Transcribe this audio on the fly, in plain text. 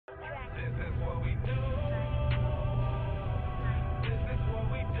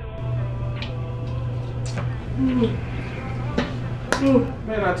Man,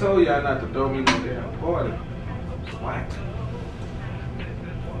 I told y'all not to throw me in the damn party. Whack.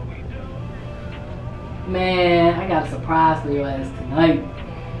 Man, I got a surprise for your ass tonight.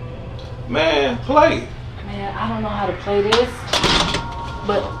 Man, play. Man, I don't know how to play this,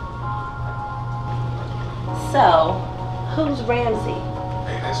 but... So, who's Ramsey?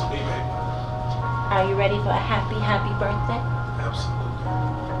 Hey, that's me, baby. Are you ready for a happy, happy birthday? Absolutely.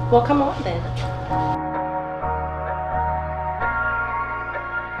 Well, come on then.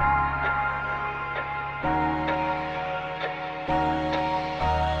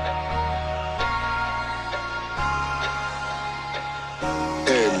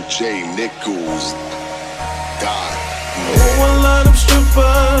 MJ Nichols, God. Oh, I love them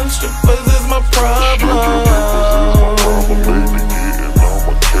strippers, strippers is my problem.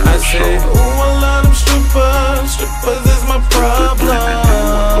 I say, oh, I love them strippers, strippers is my problem.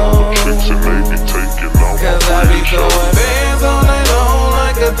 Cause I be throwing bands all night long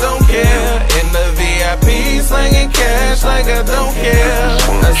like I don't care. In the VIP, slanging cash like I don't care.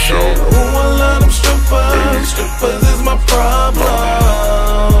 I said, oh, I love them strippers, strippers is my problem.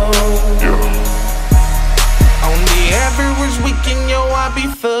 On the average weekend, yo, I be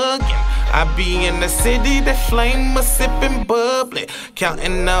thuggin'. I be in the city, that flame a sippin' bubbly,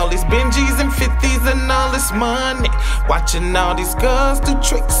 counting all these Benjis and 50s and all this money, watching all these girls do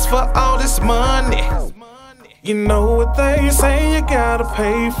tricks for all this money. You know what they say, you gotta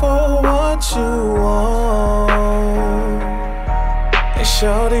pay for what you want. And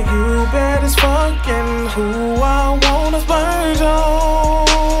shorty, you bad as fuck, and who I wanna splurge on.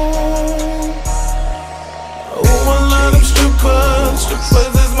 Oh, I love them strippers,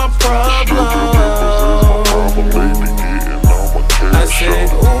 strippers is my problem. I said,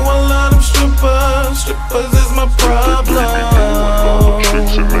 oh, I love them strippers, strippers is my problem.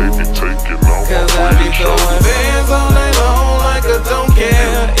 Cause I be throwing bands all night long like I don't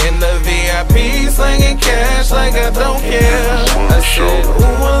care. In the VIP, slanging cash like I don't care. I said, oh,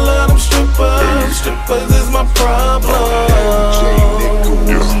 I love them strippers, strippers is my problem.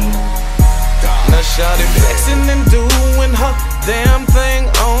 Now shawty flexing and doing her damn thing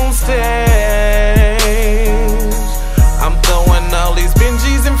on stage. I'm throwing all these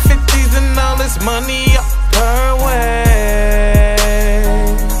Benjis and 50s and all this money up her way.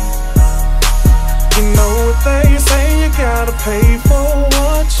 You know what they say, you gotta pay for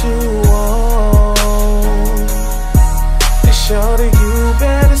what you want. And shawty, you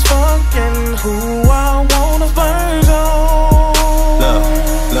bad as fuck, and who I wanna splurge on.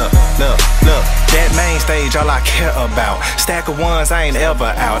 Look, that main stage all I care about. Stack of ones, I ain't ever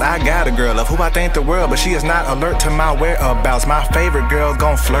out. I got a girl of who I think the world, but she is not alert to my whereabouts. My favorite girl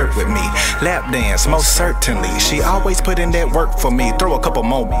gon' flirt with me. Lap dance, most certainly. She always put in that work for me. Throw a couple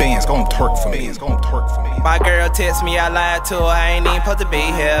more bands, gon' twerk for me. My girl texts me, I lied to her, I ain't even supposed to be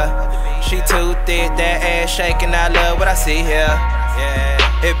here. She too thick, that ass shaking, I love what I see here. Yeah.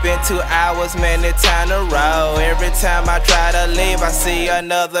 It been 2 hours, man, it's time to roll. Every time I try to leave, I see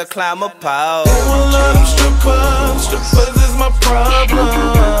another climb a pole. Oh, I love them strippers, strippers is my problem.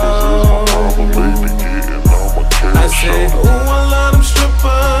 I said, oh, I love them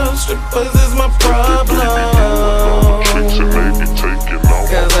strippers, strippers is my problem.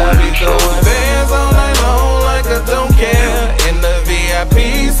 Cause I be throwing bands all night long like I don't care. In the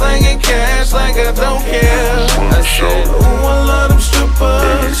VIP, slanging cash like I don't care. I said, oh, I love them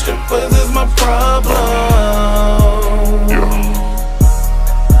strippers, strippers is my problem.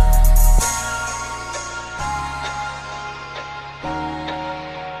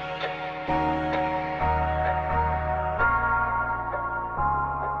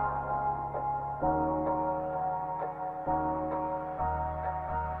 Thank you.